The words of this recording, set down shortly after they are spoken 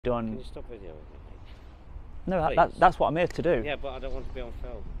done. Can you stop videoing me? No, that's what I'm here to do. Yeah, but I don't want to be on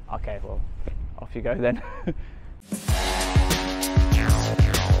film. Okay, well, off you go then.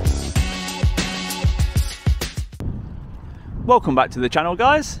 Welcome back to the channel,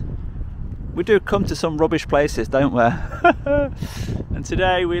 guys. We do come to some rubbish places, don't we? And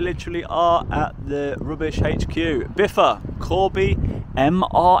today we literally are at the rubbish HQ, Biffa, Corby,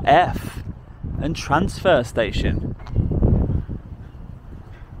 MRF and transfer station.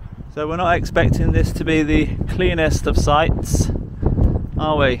 So we're not expecting this to be the cleanest of sites,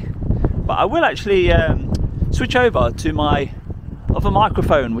 are we? But I will actually switch over to my other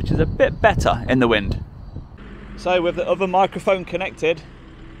microphone, which is a bit better in the wind. So with the other microphone connected,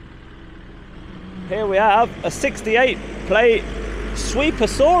 here we have a 68 plate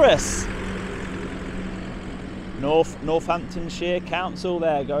Sweeposaurus. Northamptonshire Council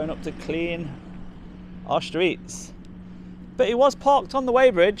there, going up to clean our streets. But he was parked on the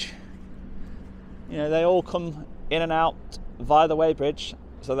weighbridge. You know, they all come in and out via the weighbridge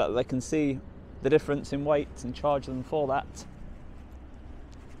so that they can see the difference in weight and charge them for that.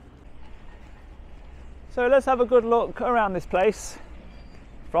 So let's have a good look around this place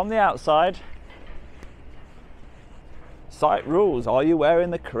from the outside. Site rules: are you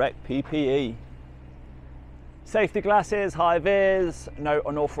wearing the correct PPE? Safety glasses, high vis, no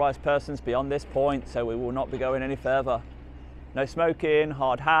unauthorised persons beyond this point, so we will not be going any further. No smoking,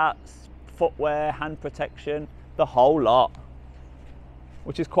 hard hats, footwear, hand protection, the whole lot.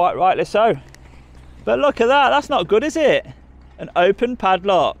 Which is quite rightly so. But look at that, that's not good, is it? An open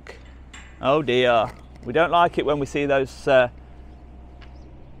padlock. Oh dear. We don't like it when we see those type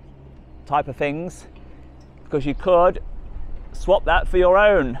of things, because you could swap that for your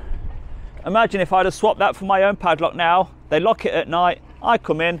own. Imagine if I'd have swapped that for my own padlock now. They lock it at night, I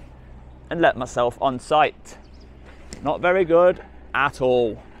come in and let myself on site. Not very good at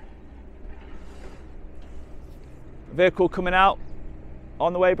all. Vehicle coming out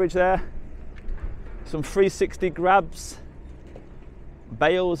on the weighbridge there. Some 360 grabs,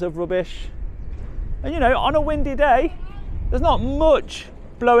 bales of rubbish. And you know, on a windy day, there's not much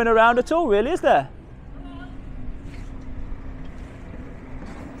blowing around at all, really, is there?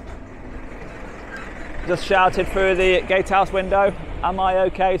 Just shouted through the gatehouse window, am I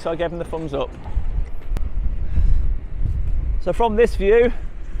okay? So I gave him the thumbs up. So from this view,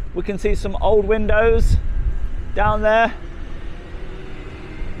 we can see some old windows down there.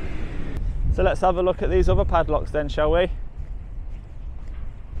 So let's have a look at these other padlocks then, shall we?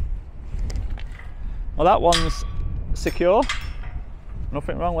 Well, that one's secure.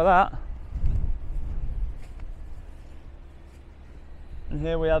 Nothing wrong with that. And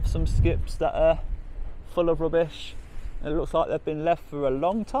here we have some skips that are full of rubbish. It looks like they've been left for a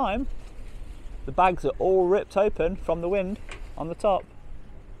long time. The bags are all ripped open from the wind on the top.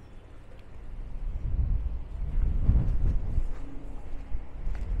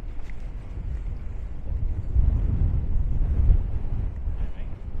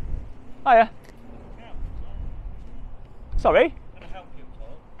 Hiya. Sorry? Can I help you at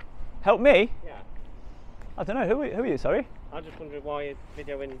all? Help me? Yeah. I don't know, who are you, sorry? I'm just wondering why you're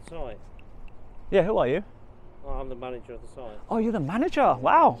videoing the site. Yeah, who are you? Oh, I'm the manager of the site. Oh, you're the manager?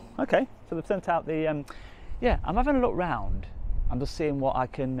 Wow, okay. So they've sent out the, yeah, I'm having a look round. I'm just seeing what I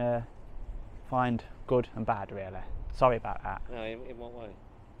can find good and bad, really. Sorry about that. No, in what way?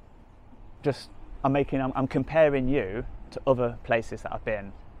 Just, I'm comparing you to other places that I've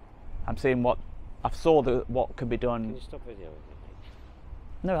been. I'm seeing what, what could be done. Can you stop videoing me?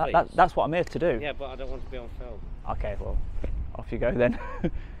 No, that's what I'm here to do. Yeah, but I don't want to be on film. Okay, well, off you go then.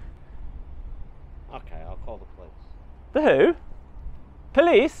 Okay, I'll call the police. The who?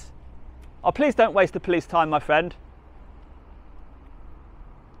 Police? Oh, please don't waste the police time, my friend.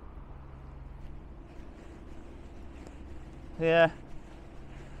 Yeah.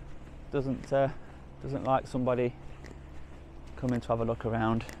 Doesn't like somebody coming to have a look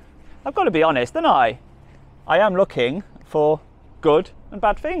around. I've got to be honest, don't I? I am looking for good and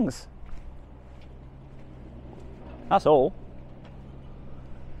bad things. That's all.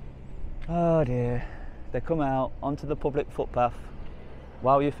 Oh dear. They come out onto the public footpath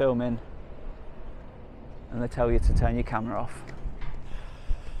while you're filming and they tell you to turn your camera off.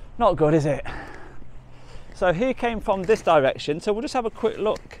 Not good, is it? So he came from this direction, so we'll just have a quick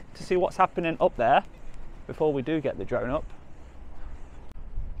look to see what's happening up there before we do get the drone up.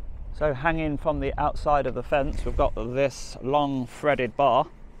 So hanging from the outside of the fence, we've got this long threaded bar,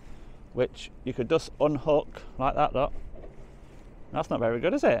 which you could just unhook like that, look. That's not very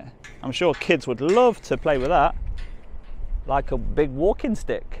good, is it? I'm sure kids would love to play with that, like a big walking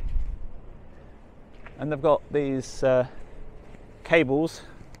stick. And they've got these cables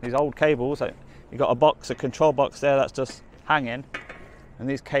these old cables. You've got a box, a control box there that's just hanging, and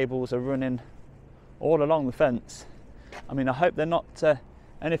these cables are running all along the fence. I mean, I hope they're not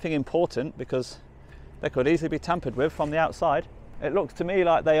anything important, because they could easily be tampered with from the outside. It looks to me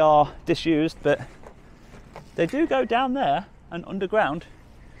like they are disused, but they do go down there and underground.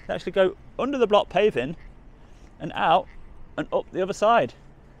 They actually go under the block paving and out and up the other side,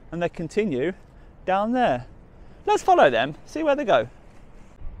 and they continue down there. Let's follow them, see where they go.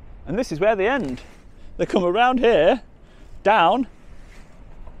 And this is where they end. They come around here, down,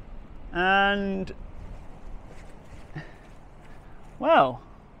 and well,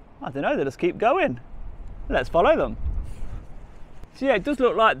 I don't know, they just keep going. Let's follow them. So yeah, it does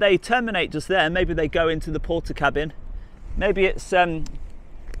look like they terminate just there. Maybe they go into the porter cabin. Maybe it's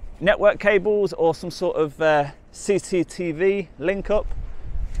network cables or some sort of CCTV link up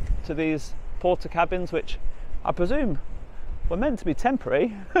to these porter cabins, which I presume were meant to be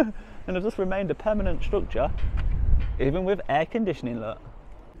temporary and have just remained a permanent structure, even with air conditioning, look.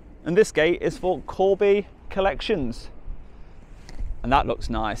 And this gate is for Corby collections. And that looks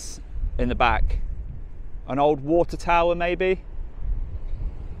nice in the back. An old water tower maybe.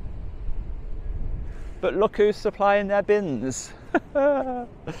 But look who's supplying their bins.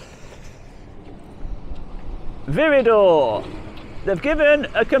 Viridor. They've given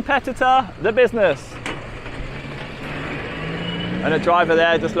a competitor the business. And a driver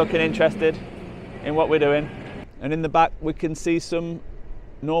there just looking interested in what we're doing. And in the back we can see some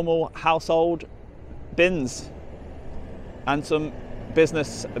normal household bins and some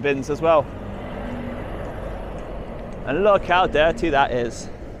business bins as well. And look how dirty that is.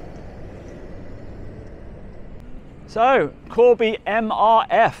 So, Corby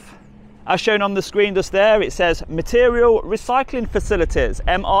MRF. As shown on the screen just there, it says material recycling facilities,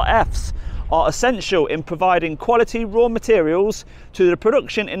 MRFs, are essential in providing quality raw materials to the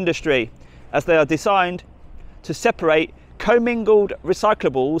production industry, as they are designed to separate commingled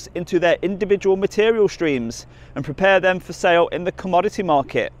recyclables into their individual material streams and prepare them for sale in the commodity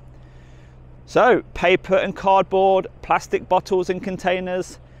market. So, paper and cardboard, plastic bottles and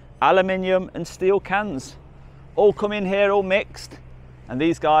containers, aluminium and steel cans, all come in here, all mixed, and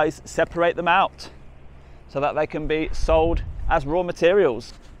these guys separate them out so that they can be sold as raw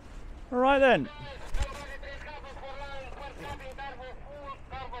materials. All right then.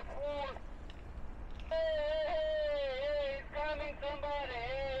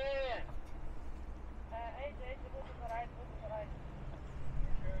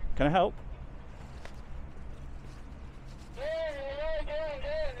 Can I help?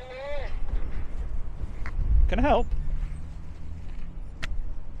 Can I help?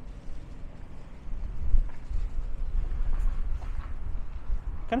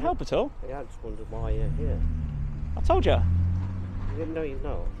 Can I help at all? Yeah, I just wondered why you're here. I told you. You didn't know you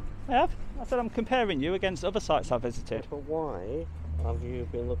know. I have. I said I'm comparing you against other sites I've visited. But why have you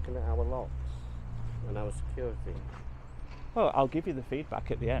been looking at our locks and our security? Well, I'll give you the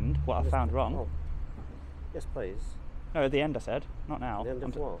feedback at the end, what I found wrong. Oh. Yes, please. No, at the end I said, not now. The end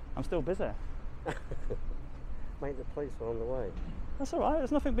of what? I'm still busy. Mate, the police are on the way. That's all right,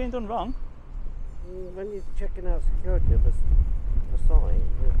 there's nothing being done wrong. When you're checking out security of a site,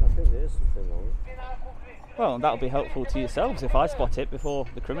 I think there is something wrong. Well, that'll be helpful to yourselves if I spot it before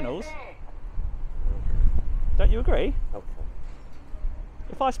the criminals. Don't you agree? Okay.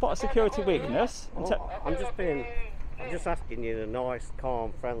 If I spot a security weakness... I'm just asking you in a nice,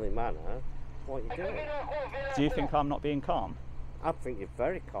 calm, friendly manner what you're doing. Do you think I'm not being calm? I think you're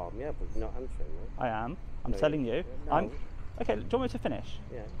very calm, yeah, but you're not answering me. I am. I'm No, telling you. no. Okay, do you want me to finish?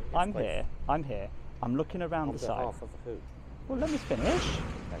 Yeah. Yes, I'm please. here. I'm here. I'm looking around On the site. behalf of who? Well, let me finish.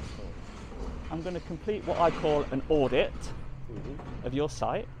 Excellent. I'm going to complete what I call an audit of your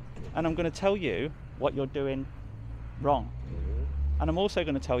site, and I'm going to tell you what you're doing wrong. And I'm also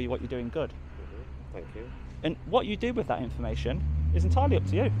going to tell you what you're doing good. Thank you. And what you do with that information is entirely up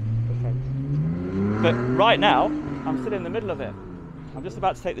to you. Okay. But right now, I'm still in the middle of it. I'm just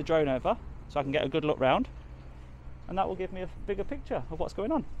about to take the drone over so I can get a good look round, and that will give me a bigger picture of what's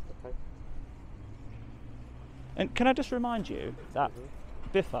going on. Okay. And can I just remind you that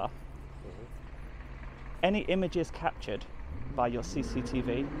Biffa, any images captured by your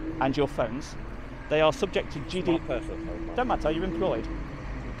CCTV and your phones, they are subject to GD... Personal phone. Don't matter, you're employed.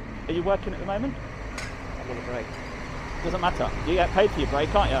 Are you working at the moment? I'm on a break. Doesn't matter. You get paid for your break,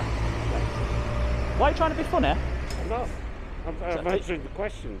 can't you? Why are you trying to be funny? I'm not. I'm answering the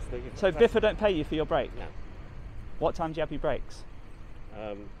questions. So Biffa don't pay you for your break? No. What time do you have your breaks?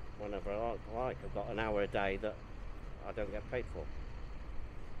 Whenever I like. I've got an hour a day that I don't get paid for.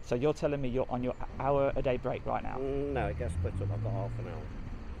 So you're telling me you're on your hour a day break right now? No, it gets split up. I've got half an hour.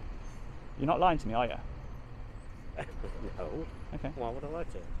 You're not lying to me, are you? No. Okay. Why would I lie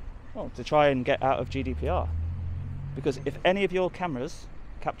to you? Well, to try and get out of GDPR. Because if any of your cameras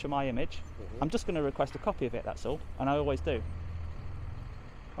capture my image, I'm just going to request a copy of it, that's all. And I always do.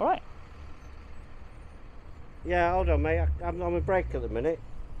 All right. Yeah, hold on, mate. I'm on my break at the minute.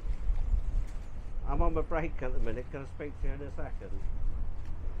 I'm on my break at the minute. Can I speak to you in a second?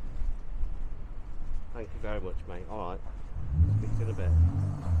 Thank you very much, mate. All right. Speak to you in a bit.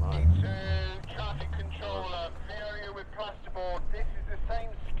 Bye. Traffic controller, area with plasterboard. This is the same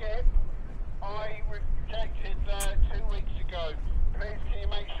skip I rejected 2 weeks ago. Please, can you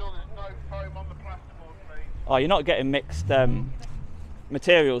make sure there's no foam on the plasterboard, please? Oh, you're not getting mixed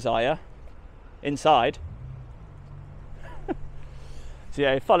materials, are you? Inside? So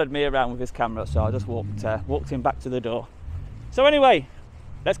yeah, he followed me around with his camera, so I just walked him back to the door. So anyway,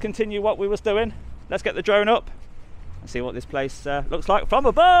 let's continue what we was doing. Let's get the drone up and see what this place looks like from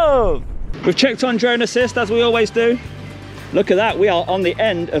above. We've checked on drone assist, as we always do. Look at that, we are on the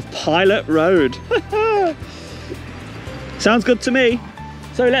end of Pilot Road. Sounds good to me.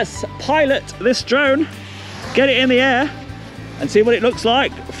 So let's pilot this drone, get it in the air, and see what it looks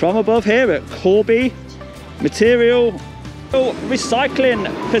like from above here at Corby Material Recycling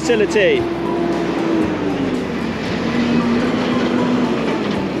Facility.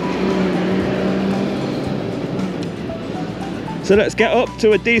 So let's get up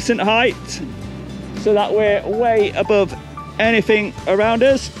to a decent height so that we're way above anything around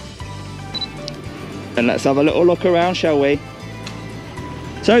us. And let's have a little look around, shall we?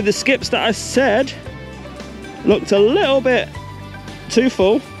 So the skips that I said looked a little bit too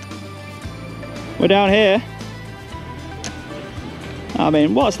full. We're down here. I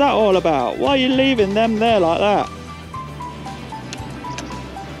mean, what's that all about? Why are you leaving them there like that?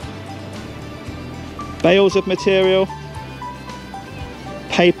 Bales of material,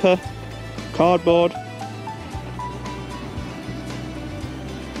 paper, cardboard.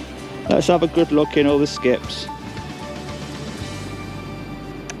 Let's have a good look in all the skips.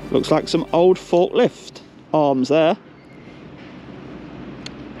 Looks like some old forklift arms there.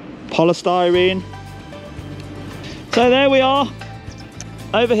 Polystyrene. So there we are,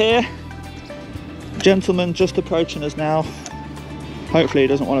 over here. Gentleman just approaching us now. Hopefully he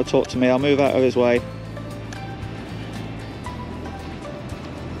doesn't want to talk to me. I'll move out of his way.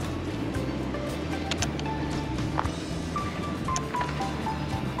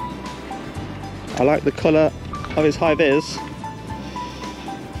 I like the colour of his high vis.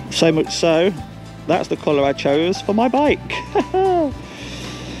 So much so, that's the colour I chose for my bike. So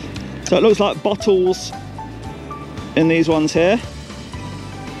it looks like bottles in these ones here.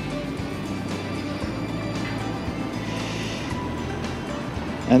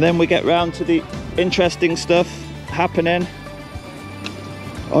 And then we get round to the interesting stuff happening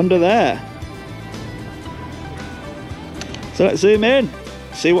under there. So let's zoom in,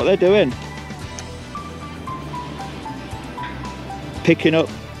 see what they're doing. Picking up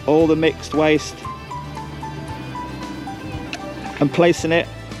all the mixed waste and placing it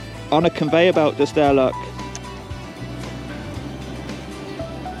on a conveyor belt just there, look.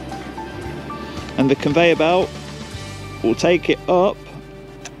 And the conveyor belt will take it up,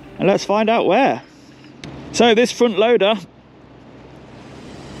 and let's find out where. So this front loader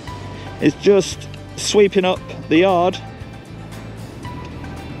is just sweeping up the yard,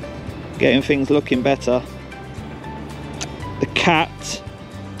 getting things looking better. The Cat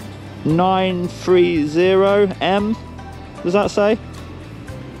 930M, does that say?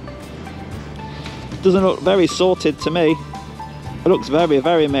 Doesn't look very sorted to me. It looks very,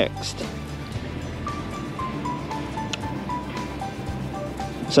 very mixed.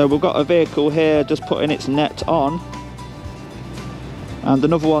 So we've got a vehicle here just putting its net on, and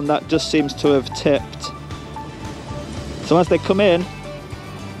another one that just seems to have tipped. So as they come in,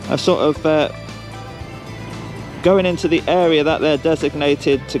 they're sort of going into the area that they're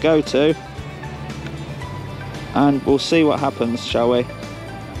designated to go to, and we'll see what happens, shall we?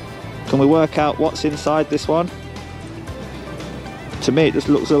 Can we work out what's inside this one? To me it just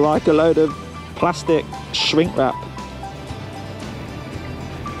looks like a load of plastic shrink wrap.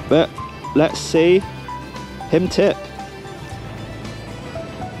 But let's see him tip.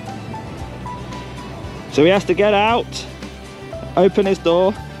 So he has to get out, open his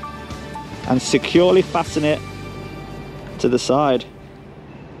door, and securely fasten it to the side.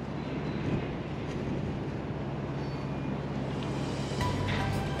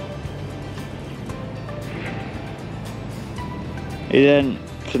 He then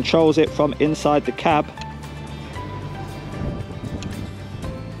controls it from inside the cab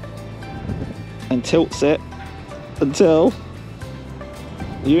and tilts it until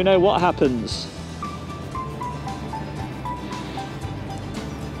you know what happens.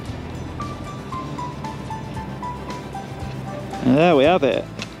 And there we have it.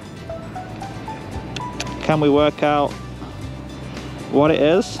 Can we work out what it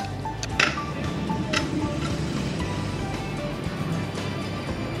is?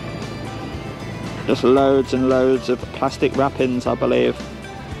 Just loads and loads of plastic wrappings, I believe.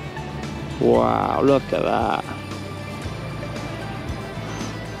 Wow, look at that.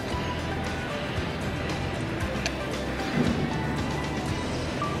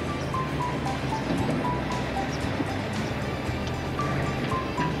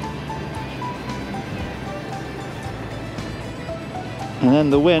 And then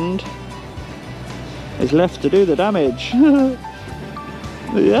the wind is left to do the damage.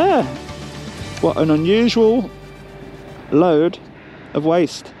 Yeah. What an unusual load of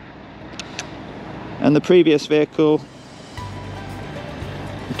waste. And the previous vehicle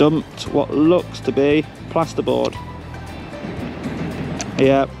dumped what looks to be plasterboard.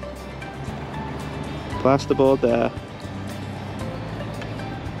 Yep. Plasterboard there.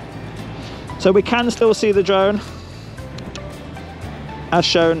 So we can still see the drone. As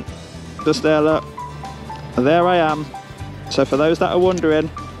shown just there, look. There I am. So for those that are wondering,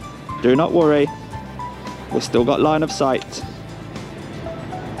 do not worry, we've still got line of sight.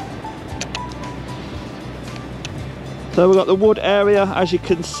 So we've got the wood area, as you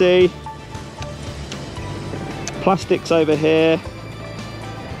can see. Plastics over here.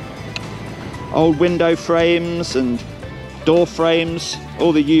 Old window frames and door frames,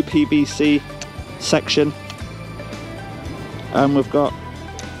 all the UPVC section. And we've got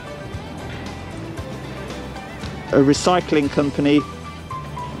a recycling company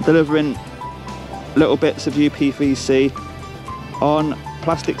delivering little bits of UPVC on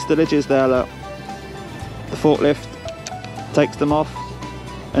plastic stillages there, look. The forklift takes them off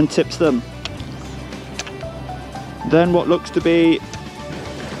and tips them. Then what looks to be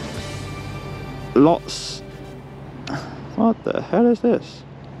lots... What the hell is this?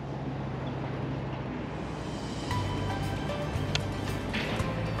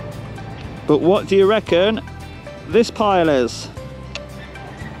 But what do you reckon this pile is?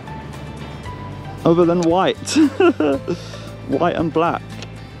 Other than white. White and black.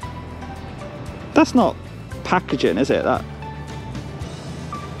 That's not packaging, is it? That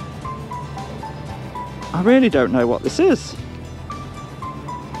I really don't know what this is.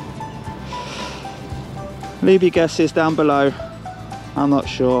 Leave your guesses down below. I'm not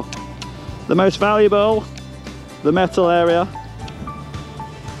sure. The most valuable, the metal area.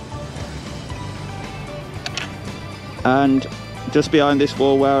 And just behind this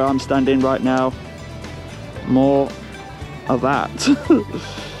wall where I'm standing right now, more of that.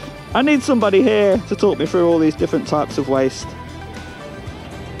 I need somebody here to talk me through all these different types of waste.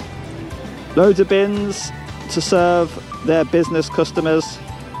 Loads of bins to serve their business customers.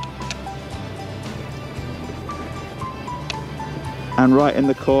 And right in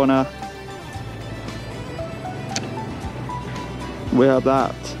the corner, we have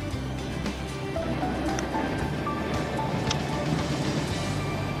that.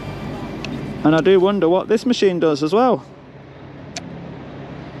 And I do wonder what this machine does as well.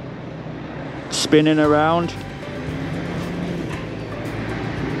 Spinning around.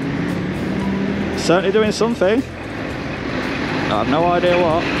 Certainly doing something. I have no idea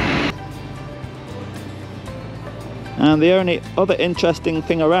what. And the only other interesting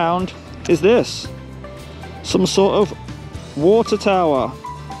thing around is this. Some sort of water tower.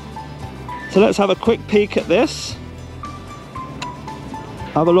 So let's have a quick peek at this.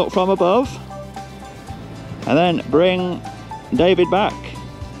 Have a look from above. And then bring David back.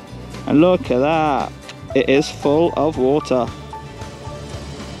 And look at that. It is full of water.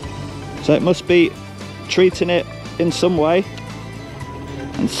 So it must be treating it in some way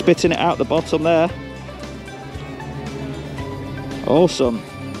and spitting it out the bottom there. Awesome.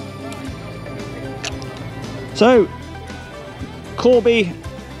 So, Corby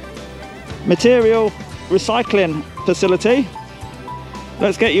material recycling facility.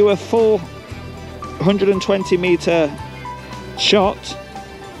 Let's get you a full 120 metre shot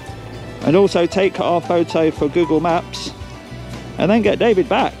and also take our photo for Google Maps and then get David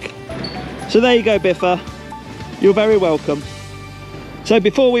back. So there you go, Biffa. You're very welcome. So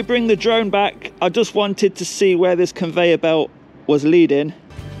before we bring the drone back, I just wanted to see where this conveyor belt was leading.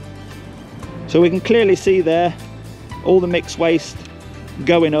 So we can clearly see there all the mixed waste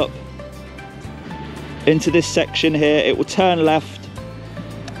going up into this section here. It will turn left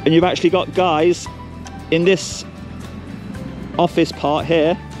and you've actually got guys in this office part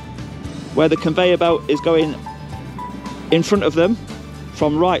here where the conveyor belt is going in front of them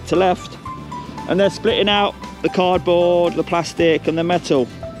from right to left, and they're splitting out the cardboard, the plastic and the metal,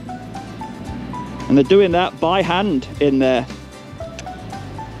 and they're doing that by hand in there.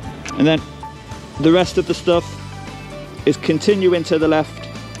 And then the rest of the stuff is continuing to the left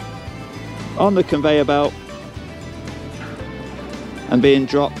on the conveyor belt and being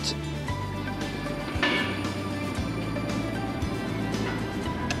dropped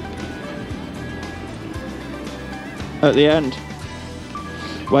at the end,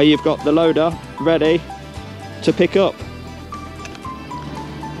 where you've got the loader ready to pick up.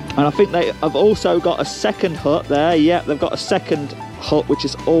 And I think they have also got a second hut there. Yeah, they've got a second hut which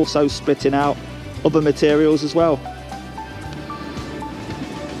is also splitting out other materials as well.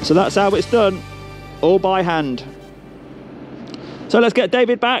 So that's how it's done, all by hand. So let's get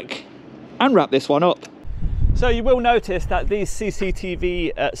David back and wrap this one up. So you will notice that these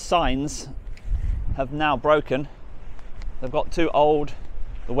CCTV signs have now broken. They've got too old,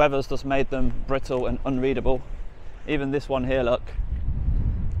 the weather's just made them brittle and unreadable. Even this one here, look.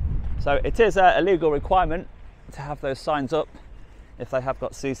 So it is a legal requirement to have those signs up if they have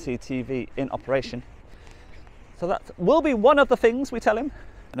got CCTV in operation. So that will be one of the things we tell him.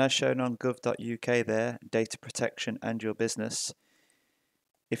 And as shown on gov.uk there, data protection and your business.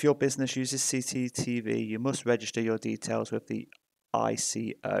 If your business uses CCTV, you must register your details with the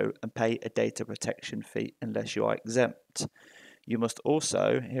ICO and pay a data protection fee unless you are exempt. You must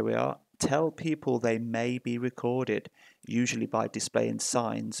also, here we are, tell people they may be recorded, usually by displaying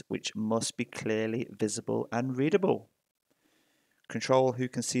signs which must be clearly visible and readable. Control who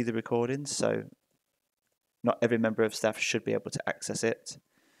can see the recordings, so not every member of staff should be able to access it.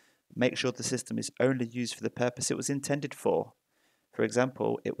 Make sure the system is only used for the purpose it was intended for. For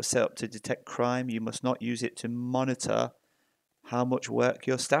example, it was set up to detect crime. You must not use it to monitor how much work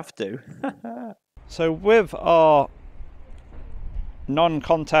your staff do. So with our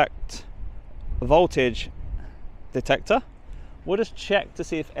non-contact voltage detector, we'll just check to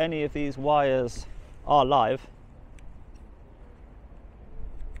see if any of these wires are live.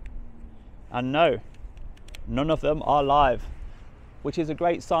 And no, none of them are live, which is a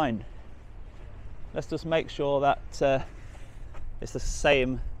great sign. Let's just make sure that it's the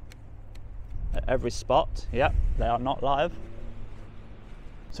same at every spot. Yep, they are not live.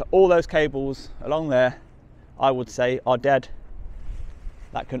 So all those cables along there, I would say, are dead.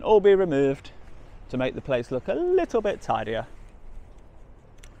 That can all be removed to make the place look a little bit tidier.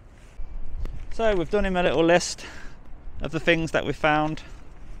 So we've done him a little list of the things that we found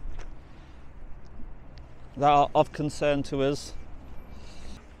that are of concern to us.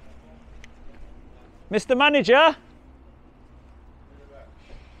 Mr. Manager!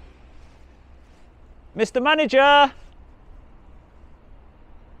 Mr. Manager!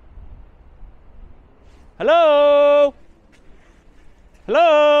 Hello?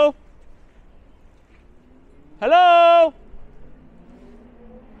 Hello? Hello?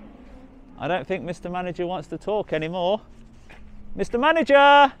 I don't think Mr. Manager wants to talk anymore. Mr.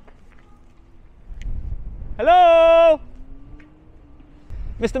 Manager! Hello?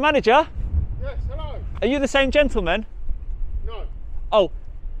 Mr. Manager? Yes, hello. Are you the same gentleman? No. Oh,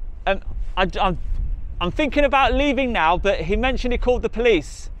 I'm thinking about leaving now, but he mentioned he called the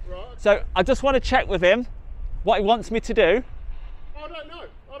police. Right. So I just want to check with him what he wants me to do. I don't know.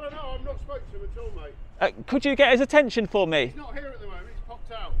 I've not spoken to him at all, mate. Could you get his attention for me? He's not here at the moment. He's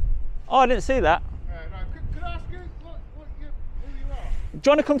popped out. Oh, I didn't see that. No. Could I ask you who you are? Do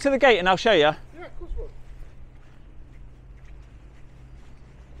you want to come to the gate and I'll show you? Yeah, of course I will.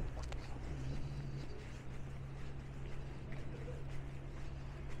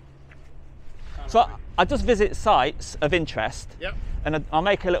 So I just visit sites of interest. Yep. And I'll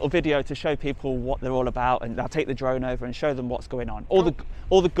make a little video to show people what they're all about, and I'll take the drone over and show them what's going on. All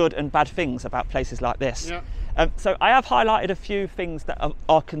the good and bad things about places like this. Yeah. So I have highlighted a few things that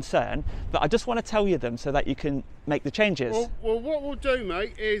are concern, but I just want to tell you them so that you can make the changes. Well, what we'll do,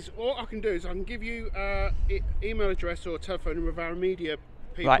 mate, is what I can do is I can give you email address or telephone number of our media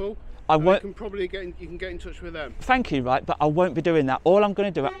people. Right. I won't. You can get in touch with them. Thank you, right, but I won't be doing that. All I'm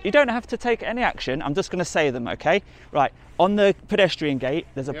going to do, you don't have to take any action, I'm just going to say them, okay? Right, on the pedestrian gate,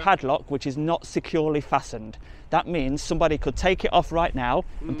 there's a padlock which is not securely fastened. That means somebody could take it off right now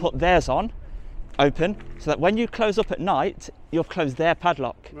and put theirs on, open, so that when you close up at night, you'll close their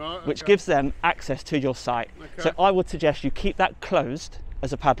padlock, which gives them access to your site. Okay. So I would suggest you keep that closed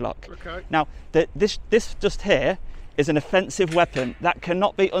as a padlock. Okay. Now, this just here is an offensive weapon that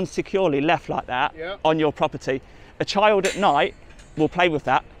cannot be unsecurely left like that on your property. A child at night will play with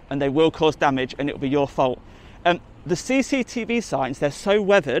that and they will cause damage and it will be your fault. The CCTV signs, they're so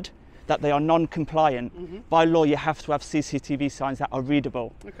weathered that they are non-compliant. By law, you have to have CCTV signs that are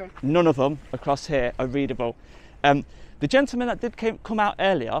readable. Okay. None of them across here are readable. The gentleman that did come out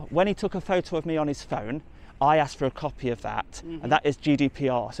earlier, when he took a photo of me on his phone, I asked for a copy of that, and that is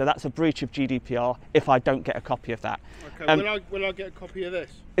GDPR. So that's a breach of GDPR if I don't get a copy of that. Okay, will I get a copy of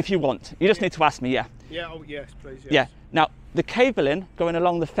this? If you want. You just need to ask me, yeah. Yeah, oh yes, please, yes. Yeah. Now, the cabling going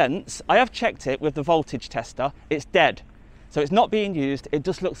along the fence, I have checked it with the voltage tester. It's dead. So it's not being used. It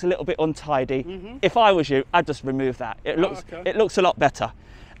just looks a little bit untidy. If I was you, I'd just remove that. It looks a lot better.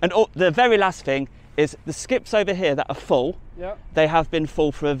 And the very last thing is the skips over here that are full. Yeah. They have been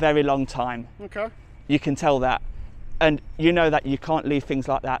full for a very long time. Okay. You can tell that. And you know that you can't leave things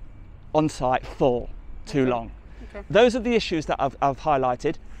like that on site full too long. Okay. Those are the issues that I've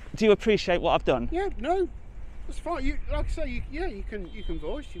highlighted. Do you appreciate what I've done? Yeah, no, that's fine. You, like I say, you can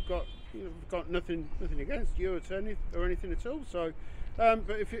voice. You've got nothing against you or anything at all. So, but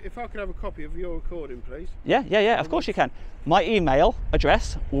if I could have a copy of your recording, please. Yeah. Of course you can. My email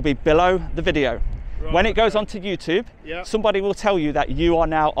address will be below the video. Right, when it goes onto YouTube, somebody will tell you that you are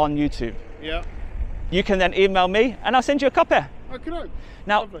now on YouTube. Yeah. You can then email me and I'll send you a copy. Okay.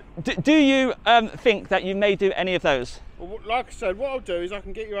 Now, do you think that you may do any of those? Well, like I said, what I'll do is I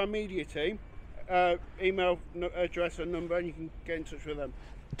can get you our media team, email address and number, and you can get in touch with them.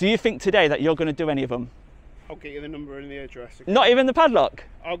 Do you think today that you're going to do any of them? I'll get you the number and the address. Okay? Not even the padlock?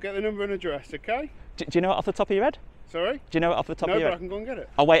 I'll get the number and address, okay? Do you know it off the top of your head? Sorry? Do you know it off the top of your head? No, but I can go and get it.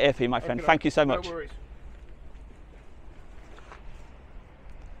 I'll wait here for you, my friend. Okay, Thank you so much. No worries.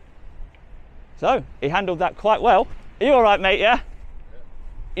 So, he handled that quite well. Are you all right, mate, yeah?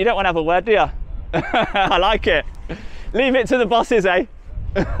 You don't want to have a word, do you? I like it. Leave it to the bosses, eh?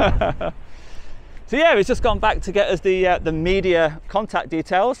 So yeah, he's just gone back to get us the media contact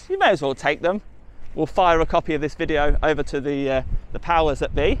details. You may as well take them. We'll fire a copy of this video over to the powers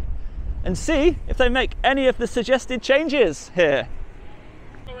that be and see if they make any of the suggested changes here.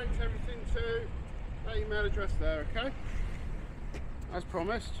 I'll link everything to that email address there, okay? As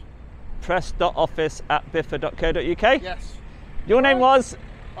promised. press.office@biffa.co.uk. Yes. Your name was?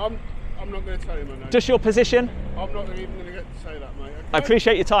 I'm not going to tell you my name. Just your position? I'm not even going to get to say that, mate. Okay? I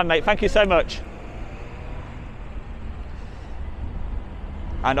appreciate your time, mate. Thank you so much.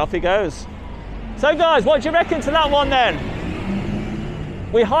 And off he goes. So guys, what do you reckon to that one then?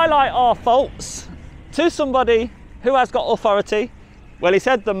 We highlight our faults to somebody who has got authority. Well, he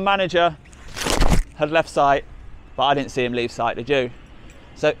said the manager had left site, but I didn't see him leave site, did you?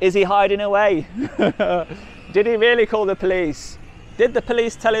 So is he hiding away? Did he really call the police? Did the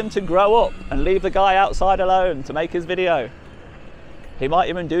police tell him to grow up and leave the guy outside alone to make his video? He might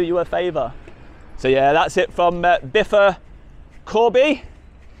even do you a favour. So yeah, that's it from Biffa Corby.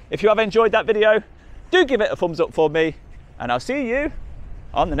 If you have enjoyed that video, do give it a thumbs up for me, and I'll see you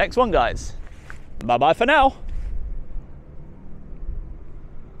on the next one, guys. Bye bye for now.